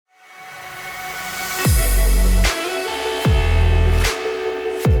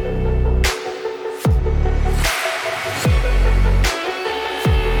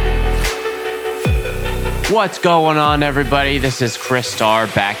What's going on, everybody? This is Chris Starr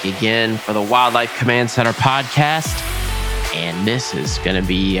back again for the Wildlife Command Center podcast. And this is going to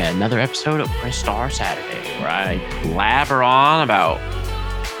be another episode of Chris Starr Saturday, where I blabber on about...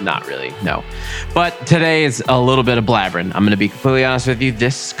 Not really, no. But today is a little bit of blabbering. I'm going to be completely honest with you.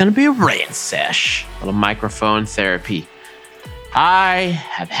 This is going to be a rant sesh, a little microphone therapy. I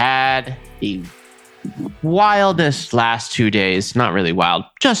have had the wildest last 2 days. Not really wild,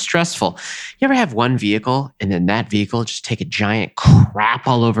 just stressful. You ever have one vehicle and then that vehicle just take a giant crap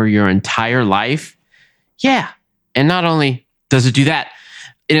all over your entire life? Yeah. And not only does it do that,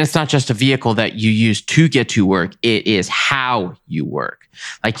 and it's not just a vehicle that you use to get to work, it is how you work.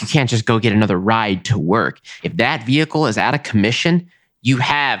 Like, you can't just go get another ride to work. If that vehicle is out of commission, you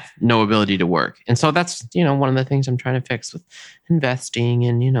have no ability to work. And so that's, one of the things I'm trying to fix with investing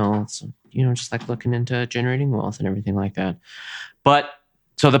and, just like looking into generating wealth and everything like that. But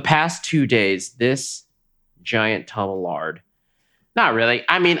so the past 2 days, this giant tub of lard, not really.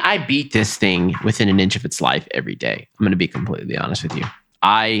 I mean, I beat this thing within an inch of its life every day. I'm going to be completely honest with you.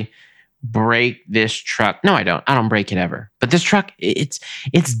 I break this truck. No, I don't. I don't break it ever. But this truck, it's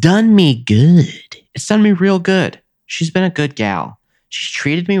done me good. It's done me real good. She's been a good gal. She's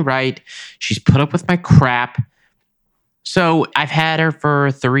treated me right. She's put up with my crap. So I've had her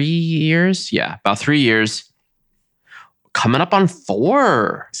for 3 years. Yeah, about 3 years. Coming up on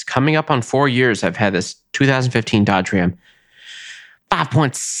 4. It's coming up on 4 years. I've had this 2015 Dodge Ram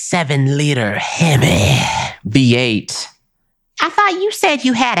 5.7 liter Hemi V8. I thought you said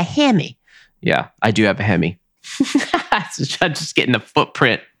you had a Hemi. Yeah, I do have a Hemi. I'm just getting the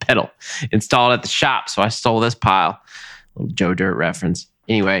footprint pedal installed at the shop, so I stole this pile. Little Joe Dirt reference.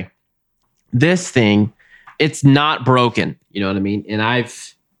 Anyway, this thing, it's not broken. You know what I mean? And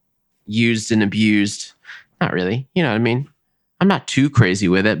I've used and abused. Not really. You know what I mean? I'm not too crazy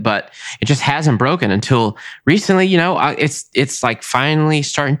with it, but it just hasn't broken until recently. It's like finally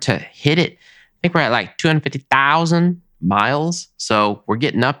starting to hit it. I think we're at like 250,000 miles. So we're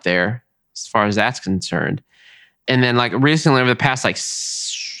getting up there as far as that's concerned. And then like recently over the past like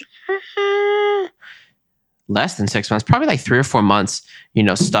less than 6 months, probably like 3 or 4 months,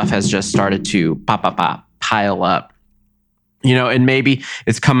 stuff has just started to pile up, and maybe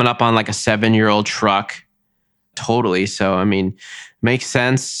it's coming up on like a 7-year-old truck. Totally. So, I mean, makes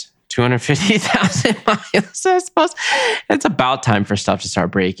sense. 250,000 miles, I suppose. It's about time for stuff to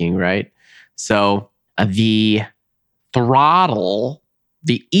start breaking, right? So the throttle,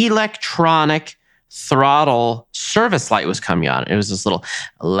 the electronic throttle service light was coming on. It was this little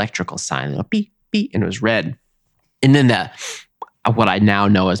electrical sign, little beep, beep, and it was red. And then what I now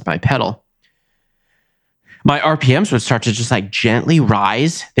know as my pedal, my RPMs would start to just like gently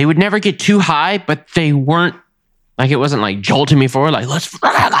rise. They would never get too high, but they weren't like, it wasn't like jolting me forward, like, let's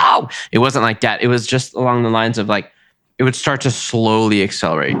go. It wasn't like that. It was just along the lines of like, it would start to slowly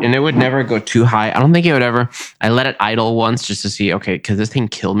accelerate and it would never go too high. I don't think it would ever. I let it idle once just to see, okay, because this thing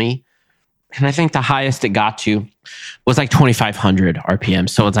killed me. And I think the highest it got to was like 2,500 RPM.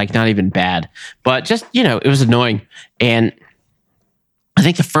 So it's like not even bad, but just, it was annoying. And I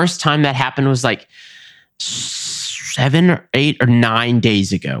think the first time that happened was like 7 or 8 or 9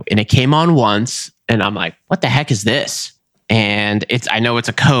 days ago. And it came on once and I'm like, what the heck is this? And I know it's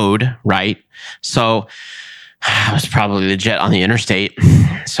a code, right? So I was probably legit on the interstate.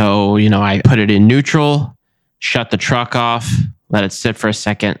 So, I put it in neutral, shut the truck off, let it sit for a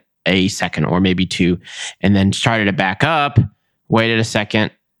second or maybe 2, and then started it back up, waited a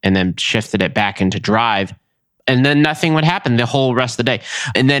second, and then shifted it back into drive. And then nothing would happen the whole rest of the day.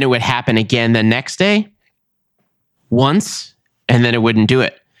 And then it would happen again the next day, once, and then it wouldn't do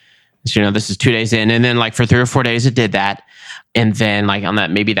it. So, this is 2 days in. And then like for 3 or 4 days, it did that. And then like on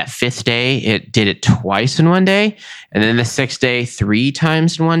maybe that 5th day, it did it twice in one day. And then the 6th day, 3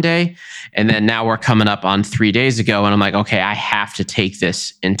 times in one day. And then now we're coming up on 3 days ago. And I'm like, okay, I have to take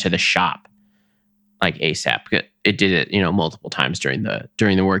this into the shop like ASAP. It did it, multiple times during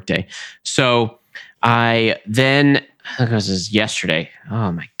the workday. So I think it was yesterday.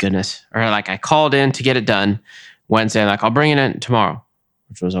 Oh my goodness. Or like I called in to get it done Wednesday. Like, I'll bring it in tomorrow,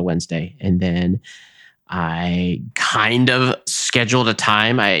 which was a Wednesday. And then I kind of scheduled a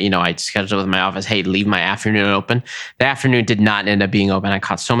time. I scheduled it with my office. Hey, leave my afternoon open. The afternoon did not end up being open. I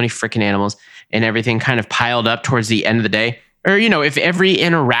caught so many freaking animals and everything kind of piled up towards the end of the day. Or, if every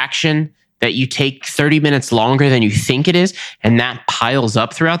interaction that you take 30 minutes longer than you think it is, and that piles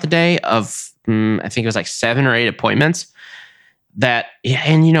up throughout the day of, I think it was like 7 or 8 appointments,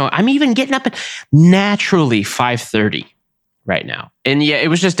 I'm even getting up at naturally 5:30 right now. And yeah, it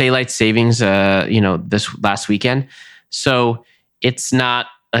was just daylight savings, this last weekend. So it's not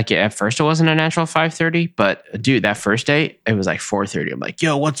like at first it wasn't a natural 5:30, but dude, that first day it was like 4:30. I'm like,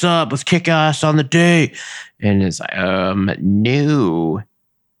 yo, what's up? Let's kick ass on the day. And it's like, no,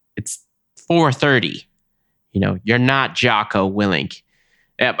 it's 4:30. You're not Jocko Willink.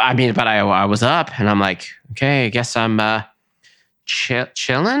 I mean, but I was up and I'm like, okay, I guess I'm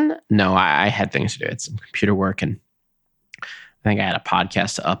chilling. No, I had things to do. It's some computer work, and I think I had a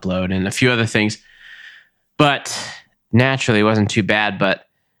podcast to upload and a few other things. But naturally, it wasn't too bad, but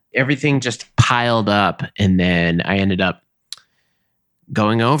everything just piled up. And then I ended up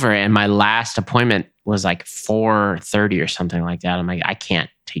going over, and my last appointment was like 4:30 or something like that. I'm like, I can't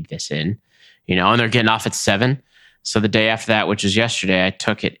take this in, and they're getting off at 7. So the day after that, which is yesterday, I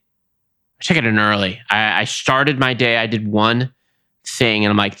took it in early. I started my day. I did one thing, and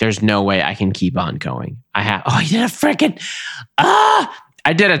I'm like, there's no way I can keep on going. I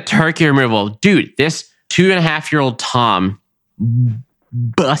did a turkey removal. Dude, this 2.5-year-old Tom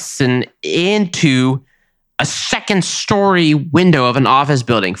busting into a second-story window of an office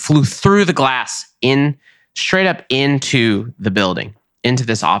building, flew through the glass straight up into the building, into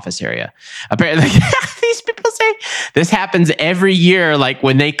this office area. Apparently, these people say this happens every year. Like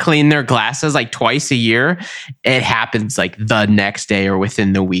when they clean their glasses, like twice a year, it happens like the next day or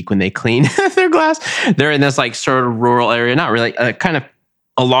within the week when they clean their glass. They're in this like sort of rural area, not really, kind of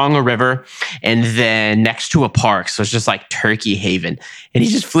along a river, and then next to a park. So it's just like Turkey Haven. And he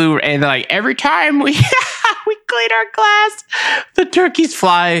just flew, and like every time we we clean our glass, the turkeys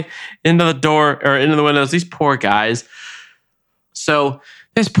fly into the door or into the windows. These poor guys. So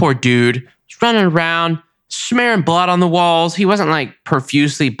this poor dude was running around, smearing blood on the walls. He wasn't like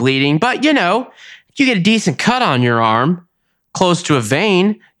profusely bleeding, but you get a decent cut on your arm, close to a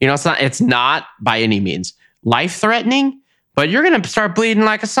vein. It's not by any means life-threatening, but you're going to start bleeding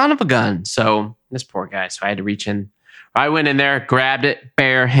like a son of a gun. So this poor guy. So I had to reach in. I went in there, grabbed it,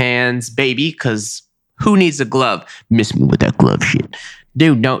 bare hands, baby, because who needs a glove? Miss me with that glove shit.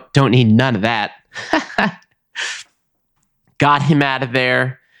 Dude, don't need none of that. Got him out of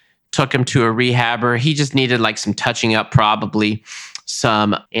there, took him to a rehabber. He just needed like some touching up, probably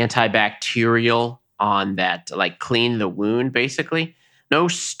some antibacterial on that, like clean the wound, basically. No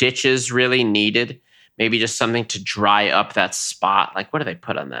stitches really needed. Maybe just something to dry up that spot. Like, what do they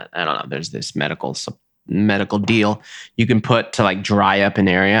put on that? I don't know. There's this medical deal you can put to like dry up an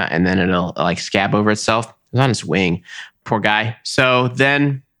area, and then it'll like scab over itself. It was on his wing. Poor guy. So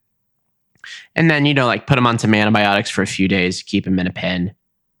then... And then, like put him on some antibiotics for a few days, keep him in a pen.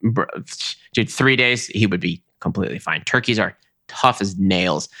 Dude, 3 days, he would be completely fine. Turkeys are tough as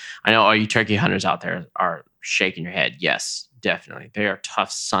nails. I know all you turkey hunters out there are shaking your head. Yes, definitely. They are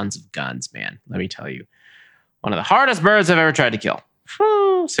tough sons of guns, man. Let me tell you. One of the hardest birds I've ever tried to kill.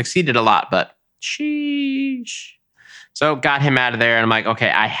 Succeeded a lot, but sheesh. So got him out of there, and I'm like,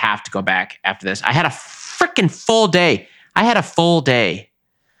 okay, I have to go back after this. I had a freaking full day.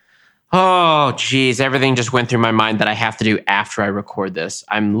 Oh, geez. Everything just went through my mind that I have to do after I record this.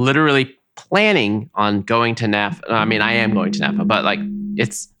 I'm literally planning on going to NAFA. I mean, I am going to NAFA, but like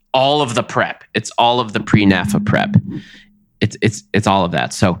it's all of the prep. It's all of the pre-NAFA prep. It's all of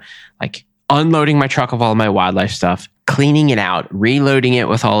that. So like unloading my truck of all of my wildlife stuff, cleaning it out, reloading it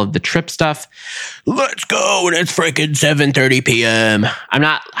with all of the trip stuff. Let's go. And it's freaking 7:30 p.m.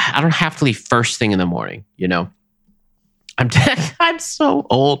 I don't have to leave first thing in the morning, I'm so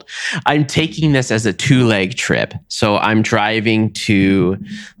old. I'm taking this as a 2-leg trip. So I'm driving to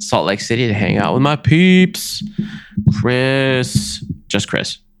Salt Lake City to hang out with my peeps. Chris.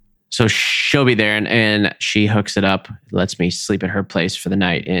 So she'll be there, and she hooks it up, lets me sleep at her place for the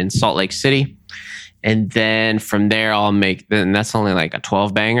night in Salt Lake City. And then from there, then that's only like a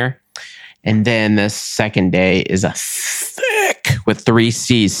 12-banger. And then the second day is a thick, with 3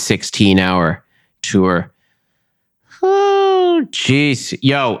 C's, 16-hour tour. Oh, jeez.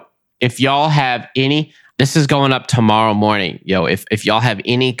 Yo, if y'all have any, this is going up tomorrow morning. Yo, if y'all have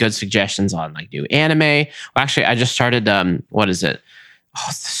any good suggestions on like new anime. Well, actually, I just started, what is it? Oh,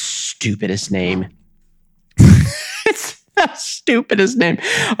 it's the stupidest name. It's the stupidest name.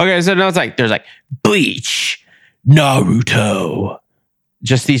 Okay, so now it's like, there's like Bleach, Naruto.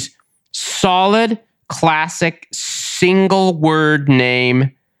 Just these solid, classic, single word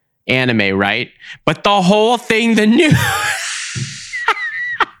name anime, right? But the whole thing, the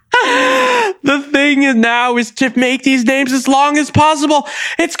thing is now is to make these names as long as possible.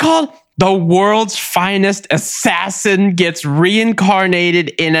 It's called The World's Finest Assassin Gets Reincarnated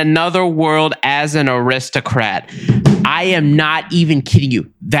in Another World as an Aristocrat. I am not even kidding you.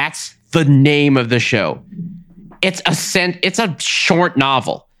 That's the name of the show. It's a short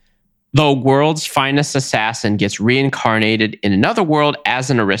novel. The world's finest assassin gets reincarnated in another world as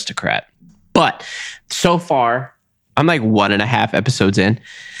an aristocrat. But so far, I'm like 1.5 episodes in.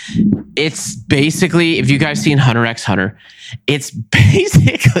 It's basically, if you guys seen Hunter x Hunter, it's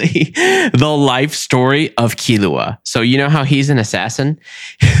basically the life story of Killua. So you know how he's an assassin?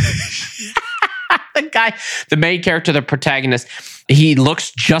 The guy, the main character, the protagonist, he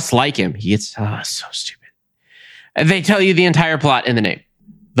looks just like him. He gets, so stupid. And they tell you the entire plot in the name.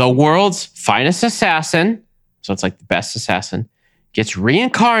 The world's finest assassin, so it's like the best assassin, gets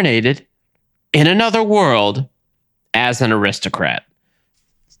reincarnated in another world as an aristocrat.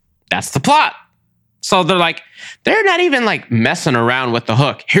 That's the plot. So they're not even like messing around with the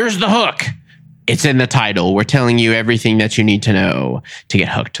hook. Here's the hook. It's in the title. We're telling you everything that you need to know to get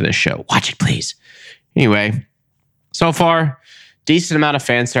hooked to this show. Watch it, please. Anyway, so far, decent amount of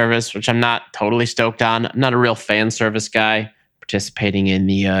fan service, which I'm not totally stoked on. I'm not a real fan service guy. Participating in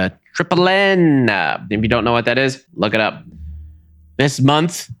the Triple N. If you don't know what that is, look it up. This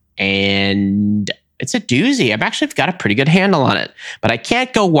month, and it's a doozy. I've actually got a pretty good handle on it, but I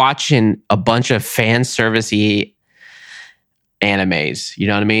can't go watching a bunch of fan servicey animes. You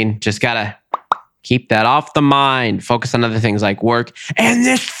know what I mean? Just gotta keep that off the mind. Focus on other things like work and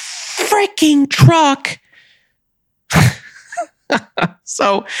this freaking truck.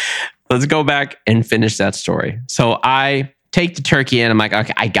 So let's go back and finish that story. So I take the turkey in. I'm like,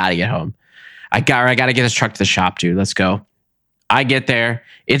 okay, I gotta get home. I gotta get this truck to the shop, dude. Let's go. I get there.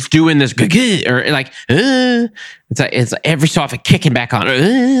 It's doing this or like, it's like every so often kicking back on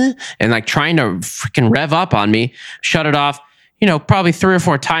and like trying to freaking rev up on me, shut it off. You know, probably 3 or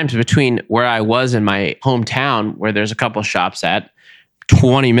 4 times between where I was in my hometown, where there's a couple shops at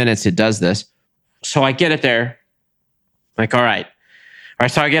 20 minutes. It does this. So I get it there. Like, all right.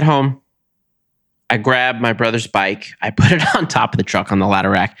 So I get home. I grab my brother's bike. I put it on top of the truck on the ladder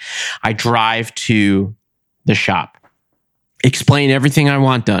rack. I drive to the shop. Explain everything I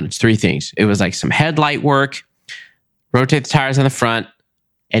want done. It's 3 things. It was like some headlight work, rotate the tires on the front,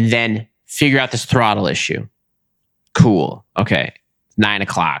 and then figure out this throttle issue. Cool. Okay. 9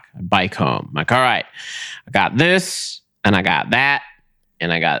 o'clock. I bike home. I'm like, all right, I got this and I got that.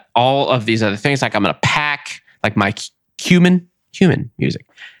 And I got all of these other things. Like I'm going to pack like my human music.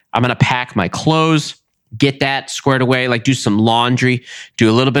 I'm going to pack my clothes, get that squared away, like do some laundry, do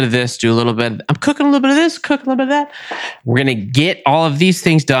a little bit of this, do a little bit. I'm cooking a little bit of this, cooking a little bit of that. We're going to get all of these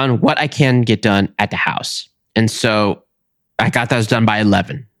things done, what I can get done at the house. And so I got those done by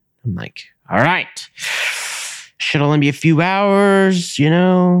 11. I'm like, all right, should only be a few hours, you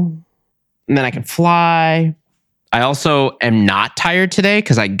know, and then I can fly. I also am not tired today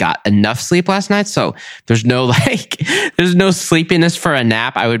because I got enough sleep last night. So there's no sleepiness for a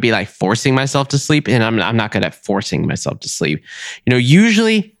nap. I would be like forcing myself to sleep, and I'm not good at forcing myself to sleep. You know,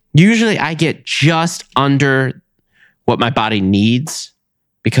 usually I get just under what my body needs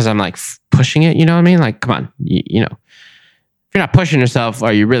because I'm like pushing it. You know what I mean? Like, come on, you know, if you're not pushing yourself,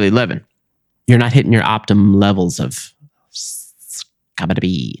 are you really living? You're not hitting your optimum levels of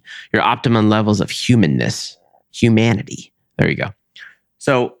your optimum levels of humanity. There you go.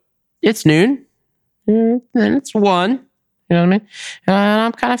 So it's noon, and it's 1. You know what I mean? And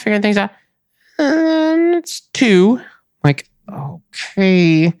I'm kind of figuring things out. And it's 2. Like,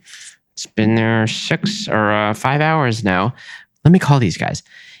 okay, it's been there 6 or 5 hours now. Let me call these guys.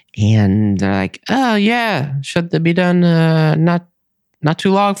 And they're like, oh yeah, should they be done? Not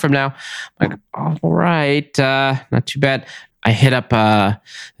too long from now. I'm like, all right, not too bad. I hit up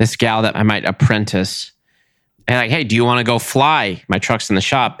this gal that I might apprentice. And like, hey, do you want to go fly? My truck's in the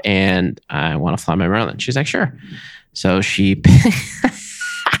shop and I want to fly my Merlin. She's like, sure. So she,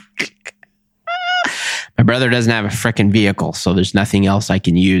 my brother doesn't have a freaking vehicle, so there's nothing else I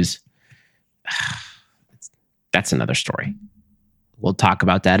can use. That's another story. We'll talk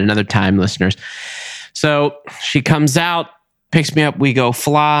about that another time, listeners. So she comes out, picks me up. We go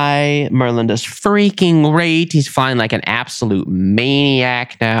fly. Merlin does freaking great. He's flying like an absolute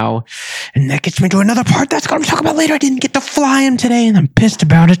maniac now. And that gets me to another part that's going to talk about later. I didn't get to fly him today, and I'm pissed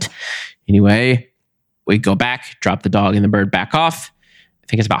about it. Anyway, we go back, drop the dog and the bird back off. I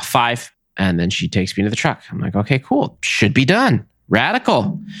think it's about 5. And then she takes me to the truck. I'm like, okay, cool. Should be done.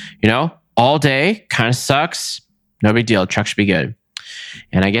 Radical. You know, all day. Kind of sucks. No big deal. Truck should be good.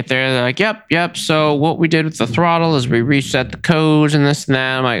 And I get there, they're like, yep. So what we did with the throttle is we reset the codes and this and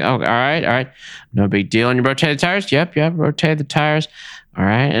that. I'm like, oh, all right. No big deal. And you rotate the tires? Yep, rotate the tires. All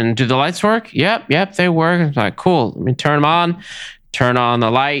right. And do the lights work? Yep, they work. I'm like, cool. Let me turn them on. Turn on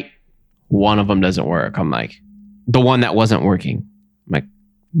the light. One of them doesn't work. I'm like, the one that wasn't working. I'm like,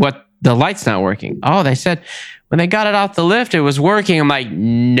 what the light's not working. Oh, they said when they got it off the lift, it was working. I'm like,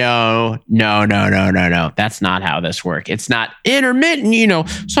 no. That's not how this works. It's not intermittent,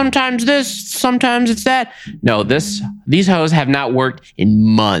 sometimes this, sometimes it's that. No, these hoses have not worked in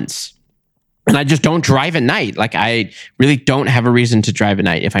months. And I just don't drive at night. Like, I really don't have a reason to drive at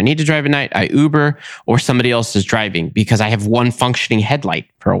night. If I need to drive at night, I Uber or somebody else is driving because I have one functioning headlight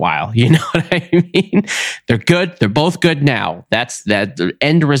for a while. You know what I mean? They're good. They're both good now. That's the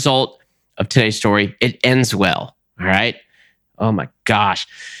end result of today's story. It ends well. All right. Oh my gosh.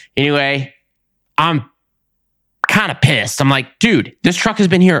 Anyway, I'm kind of pissed. I'm like, dude, this truck has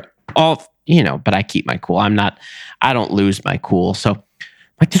been here but I keep my cool. I don't lose my cool. So,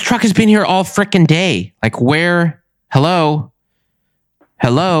 like, this truck has been here all freaking day. Like, where? Hello,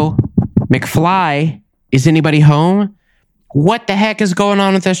 McFly, is anybody home? What the heck is going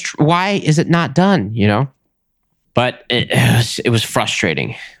on with this? Why is it not done? But it was frustrating.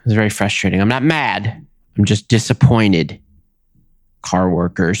 It was very frustrating. I'm not mad. I'm just disappointed. Car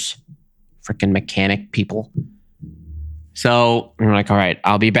workers, freaking mechanic people. So I'm like, all right,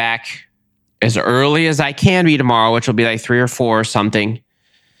 I'll be back as early as I can be tomorrow, which will be like 3 or 4 or something.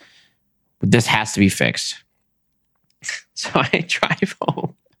 But this has to be fixed. So I drive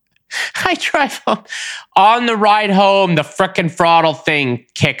home. On the ride home, the frickin' throttle thing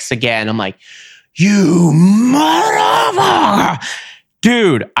kicks again. I'm like, you motherfucker.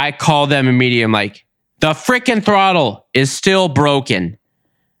 Dude, I call them immediately. I'm like, the frickin' throttle is still broken.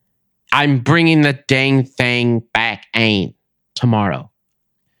 I'm bringing the dang thing back tomorrow.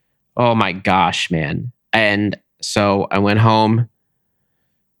 Oh my gosh, man. And so I went home.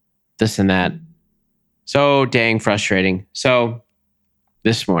 This and that. So dang frustrating. So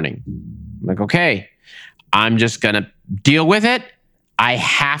this morning, I'm like, okay, I'm just going to deal with it. I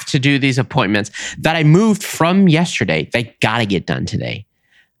have to do these appointments that I moved from yesterday. They got to get done today.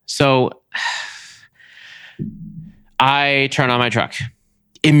 So I turn on my truck.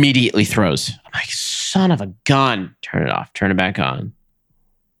 Immediately throws. I'm like, son of a gun. Turn it off. Turn it back on.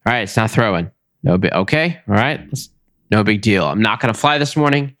 All right, it's not throwing. Okay. All right. No big deal. I'm not going to fly this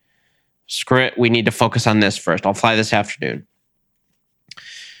morning. Screw it. We need to focus on this first. I'll fly this afternoon.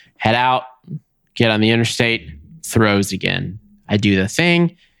 Head out, get on the interstate, throws again. I do the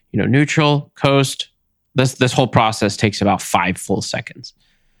thing, neutral, coast. This whole process takes about 5 full seconds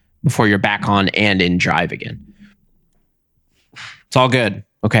before you're back on and in drive again. It's all good.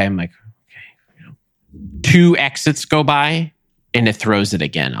 Okay, I'm like, okay. 2 exits go by and it throws it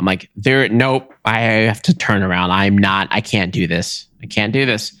again. I'm like, nope, I have to turn around. I can't do this.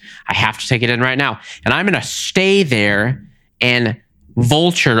 I have to take it in right now. And I'm going to stay there and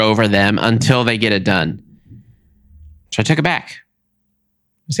vulture over them until they get it done. So I took it back.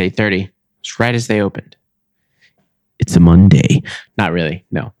 It was 8:30. It's right as they opened. It's a Monday. Not really.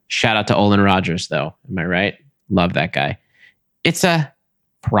 No. Shout out to Olin Rogers, though. Am I right? Love that guy. It's a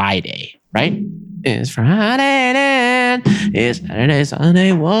Friday, right? It's Friday then. It's Saturday,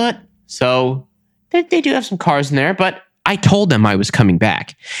 Sunday, what? So they do have some cars in there, but I told them I was coming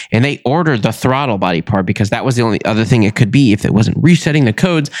back, and they ordered the throttle body part because that was the only other thing it could be if it wasn't resetting the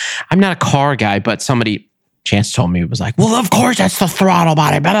codes. I'm not a car guy, but Chance told me, it was like, well, of course that's the throttle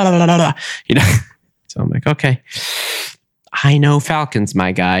body, blah, blah, blah, blah, blah. So I'm like, okay, I know Falcons,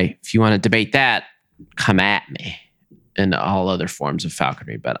 my guy. If you want to debate that, come at me, and all other forms of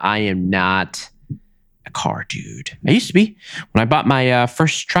falconry, but I am not a car dude. I used to be. When I bought my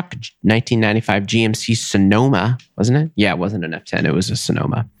first truck, 1995 GMC Sonoma, wasn't it? Yeah, it wasn't an F10. It was a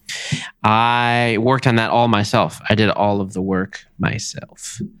Sonoma. I worked on that all myself. I did all of the work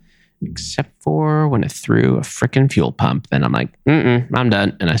myself, except for when it threw a freaking fuel pump. Then I'm like, I'm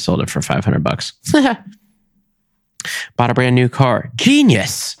done. And I sold it for $500. Bought a brand new car.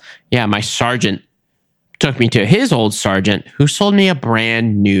 Genius. Yeah, my sergeant took me to his old sergeant who sold me a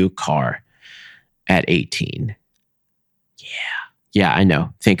brand new car at 18. Yeah, I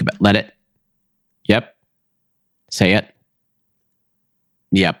know. Think about it. Let it. Yep. Say it.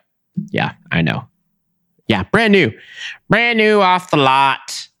 Yep. Yeah, I know. Yeah, brand new off the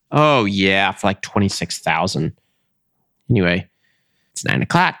lot. Oh yeah, for like $26,000. Anyway, it's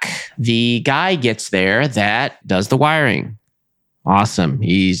 9:00. The guy gets there that does the wiring. Awesome.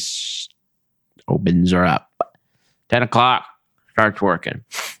 He's opens her up. 10:00 starts working.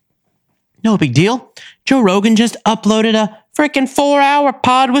 No big deal. Joe Rogan just uploaded a freaking 4-hour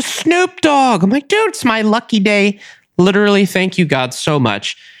pod with Snoop Dogg. I'm like, dude, it's my lucky day. Literally, thank you, God, so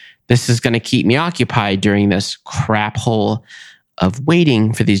much. This is going to keep me occupied during this crap hole of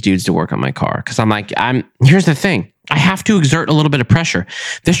waiting for these dudes to work on my car. Because I'm like, here's the thing. I have to exert a little bit of pressure.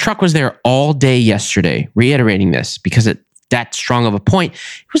 This truck was there all day yesterday, reiterating this, because it that strong of a point.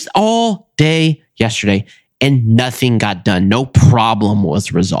 It was all day yesterday and nothing got done. No problem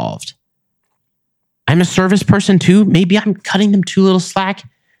was resolved. I'm a service person too. Maybe I'm cutting them too little slack.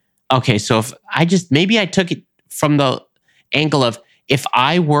 Okay, so maybe I took it from the angle of if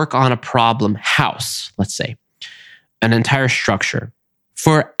I work on a problem house, let's say, an entire structure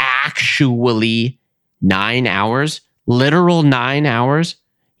for actually 9 hours, literal 9 hours,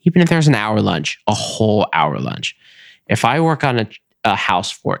 even if there's an hour lunch, a whole hour lunch. If I work on a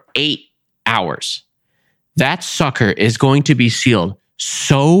house for 8 hours, that sucker is going to be sealed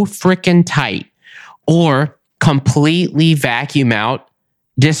so freaking tight, or completely vacuum out,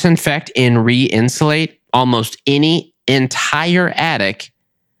 disinfect, and re-insulate almost any entire attic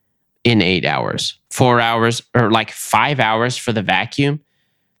in 8 hours, 4 hours, or like 5 hours for the vacuum.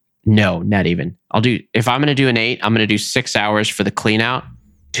 No, not even. If I'm going to do an 8, I'm going to do 6 hours for the clean out,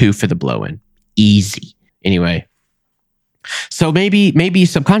 2 for the blow in. Easy. Anyway. So maybe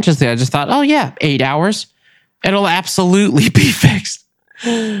subconsciously I just thought, oh yeah, 8 hours. It'll absolutely be fixed.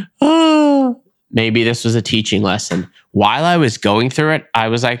 Oh, maybe this was a teaching lesson. While I was going through it, I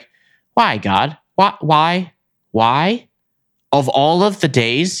was like, why, God? Why? Of all of the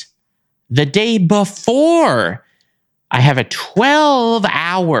days, the day before, I have a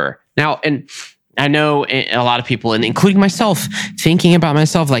 12-hour. Now, and I know a lot of people, and including myself, thinking about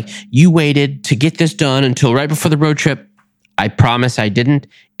myself, like, you waited to get this done until right before the road trip. I promise I didn't.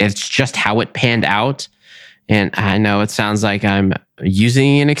 It's just how it panned out. And I know it sounds like I'm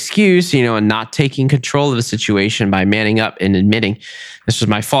using an excuse, and not taking control of the situation by manning up and admitting this was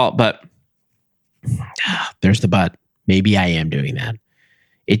my fault. But there's the but. Maybe I am doing that.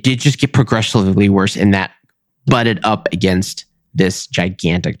 It did just get progressively worse, and that butted up against this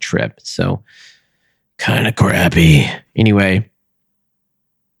gigantic trip. So kind of crappy. Anyway,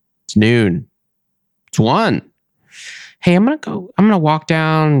 it's noon. It's 1. Hey, I'm going to walk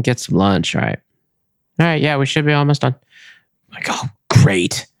down and get some lunch. All right. Yeah, we should be almost done. I'm like, oh,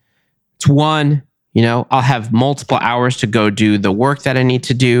 great. It's 1. I'll have multiple hours to go do the work that I need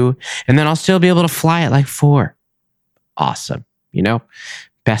to do. And then I'll still be able to fly at like 4. Awesome.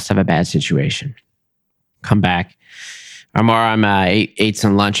 Best of a bad situation. Come back. I'm ate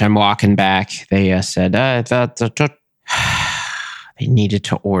some lunch. I'm walking back. They said they needed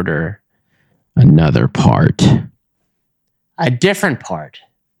to order another part, a different part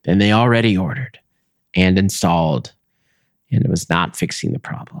than they already ordered and installed, and it was not fixing the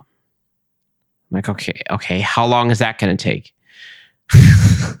problem. I'm like, okay, how long is that going to take?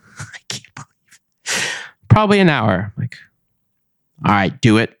 I can't believe. Probably an hour. I'm like, all right,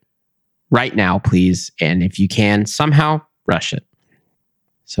 do it right now, please. And if you can, somehow rush it.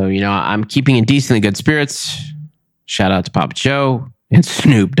 So, I'm keeping in decently good spirits. Shout out to Papa Joe and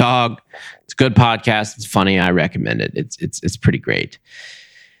Snoop Dogg. It's a good podcast. It's funny. I recommend it. It's pretty great.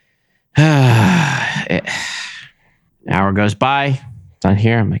 An hour goes by. It's not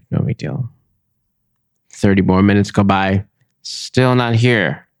here. I'm like, no big deal. 30 more minutes go by. Still not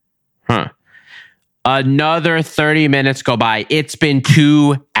here. Another 30 minutes go by. It's been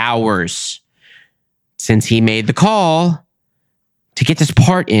 2 hours since he made the call to get this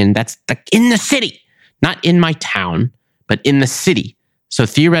part in. That's in the city, not in my town, but in the city. So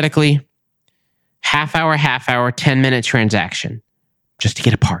theoretically, half hour, 10-minute transaction just to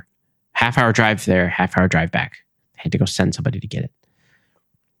get a part. Half-hour drive there, half-hour drive back. I had to go send somebody to get it.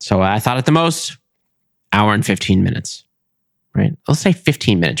 So I thought at the most, hour and 15 minutes, right? Let's say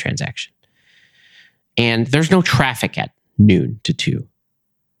 15-minute transaction. And there's no traffic at noon to 2.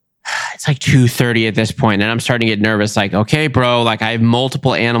 It's like 2:30 at this point, and I'm starting to get nervous. Like, okay, bro, like I have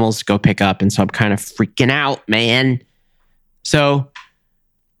multiple animals to go pick up, and so I'm kind of freaking out, man. So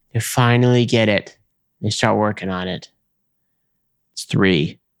you finally get it. They start working on it. It's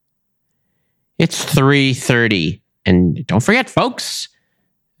 3. It's 3:30, and don't forget, folks.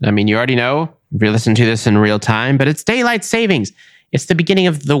 I mean, you already know if you're listening to this in real time, but it's daylight savings. It's the beginning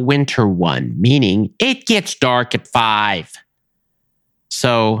of the winter one, meaning it gets dark at 5.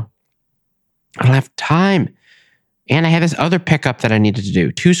 So I don't have time. And I had this other pickup that I needed to do.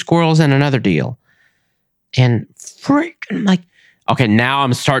 2 squirrels and another deal. And freaking like, okay, now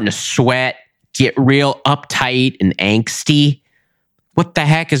I'm starting to sweat, get real uptight and angsty. What the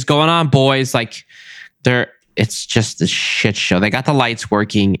heck is going on, boys? Like, it's just a shit show. They got the light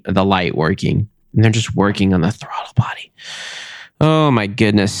working, and they're just working on the throttle body. Oh my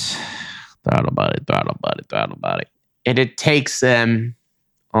goodness. Throttle body. And it takes them,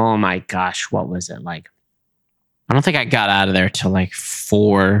 oh my gosh, what was it like? I don't think I got out of there till like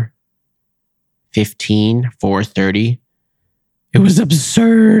 4:15, 4:30. It was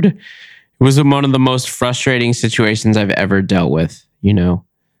absurd. It It was one of the most frustrating situations I've ever dealt with, you know.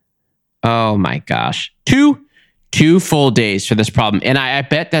 Oh my gosh. Two full days for this problem. And I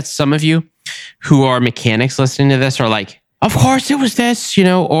bet that some of you who are mechanics listening to this are like, of course it was this, you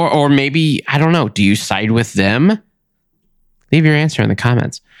know, or maybe, I don't know, do you side with them? Leave your answer in the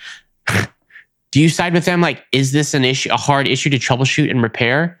comments. Do you side with them? Like, is this an issue, a hard issue to troubleshoot and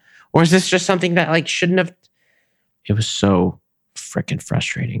repair? Or is this just something that like shouldn't have? It was so freaking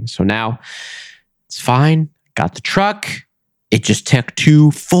frustrating. So now it's fine. Got the truck. It just took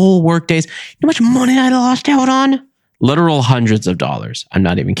 2 full work days. You know how much money I lost out on? Literal hundreds of dollars. I'm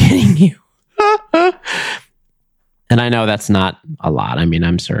not even kidding you. And I know that's not a lot. I mean,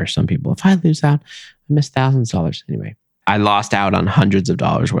 I'm sure some people, if I lose out, I miss thousands of dollars. Anyway, I lost out on hundreds of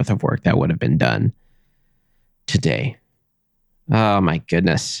dollars worth of work that would have been done today. Oh my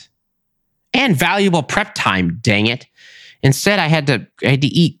goodness. And valuable prep time, dang it. Instead, I had to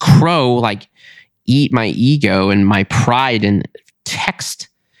eat crow, like eat my ego and my pride and text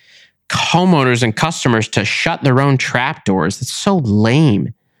homeowners and customers to shut their own trapdoors. That's so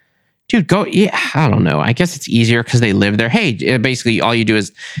lame. Dude, go, yeah, I don't know. I guess it's easier because they live there. Hey, basically all you do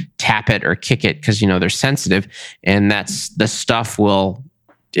is tap it or kick it because, you know, they're sensitive and that's the stuff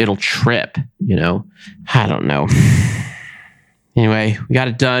it'll trip, you know. I don't know. Anyway, we got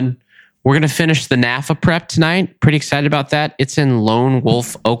it done. We're going to finish the NAFA prep tonight. Pretty excited about that. It's in Lone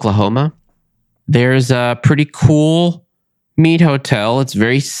Wolf, Oklahoma. There's a pretty cool meat hotel. It's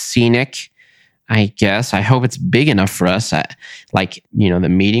very scenic, I guess. I hope it's big enough for us. Like, you know, the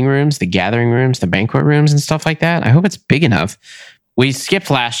meeting rooms, the gathering rooms, the banquet rooms and stuff like that. I hope it's big enough. We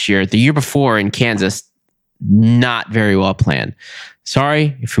skipped last year. The year before in Kansas, not very well planned.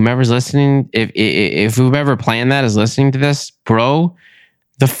 Sorry, if whomever's listening, if whoever planned that is listening to this, bro,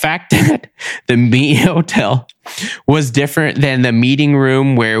 the fact that the meat hotel was different than the meeting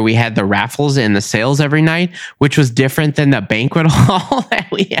room where we had the raffles and the sales every night, which was different than the banquet hall that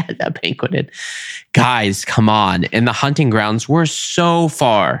we had that banqueted. Guys, come on. And the hunting grounds were so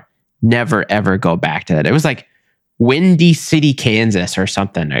far. Never, ever go back to that. It was like Windy City, Kansas or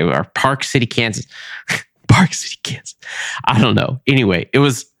something, or Park City, Kansas. Park City, Kansas. I don't know. Anyway,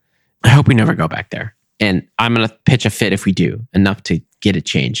 I hope we never go back there. And I'm going to pitch a fit if we do, enough to get it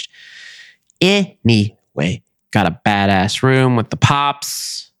changed. Anyway, got a badass room with the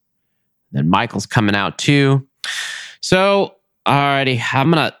pops. Then Michael's coming out too. So, alrighty, I'm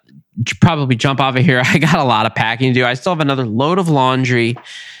going to probably jump off of here. I got a lot of packing to do. I still have another load of laundry.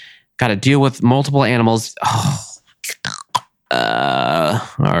 Got to deal with multiple animals. All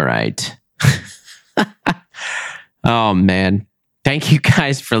right. Oh, man. Thank you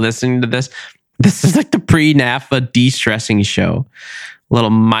guys for listening to this. This is like the pre-NAFA de-stressing show. A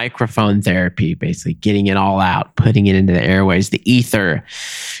little microphone therapy, basically getting it all out, putting it into the airways, the ether.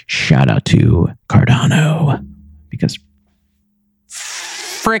 Shout out to Cardano. Because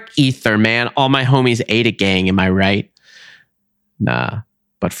frick ether, man. All my homies ate a gang, am I right? Nah,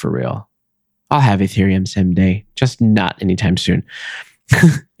 but for real. I'll have Ethereum someday, just not anytime soon.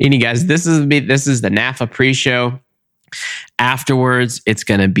 Anyway, guys, this is the NAFA pre-show. Afterwards, it's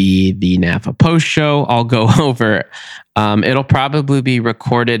going to be the NAFA post show. I'll go over. It'll probably be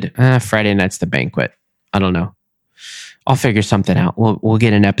recorded Friday night's the banquet. I don't know. I'll figure something out. We'll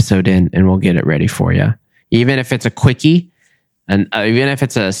get an episode in and we'll get it ready for you. Even if it's a quickie, and even if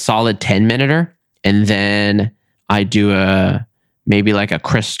it's a solid 10-minuter, and then I do maybe like a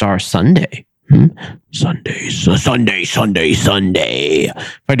Chris Starr Sunday. Sunday.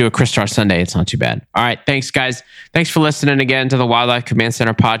 If I do a Chris Starr Sunday, it's not too bad. All right. Thanks, guys. Thanks for listening again to the Wildlife Command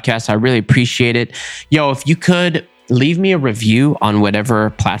Center podcast. I really appreciate it. Yo, if you could leave me a review on whatever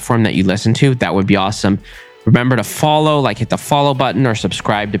platform that you listen to, that would be awesome. Remember to follow, hit the follow button or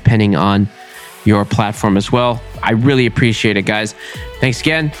subscribe, depending on your platform as well. I really appreciate it, guys. Thanks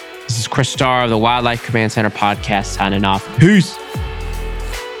again. This is Chris Starr of the Wildlife Command Center podcast signing off. Peace.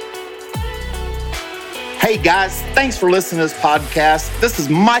 Hey guys, thanks for listening to this podcast. This is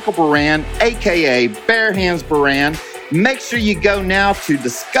Michael Baran, aka Bare Hands Baran. Make sure you go now to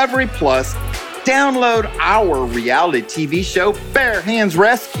Discovery Plus, download our reality TV show, Bare Hands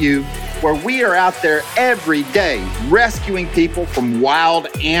Rescue, where we are out there every day rescuing people from wild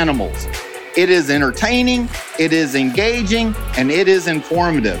animals. It is entertaining, it is engaging, and it is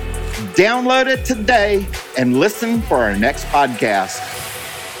informative. Download it today and listen for our next podcast.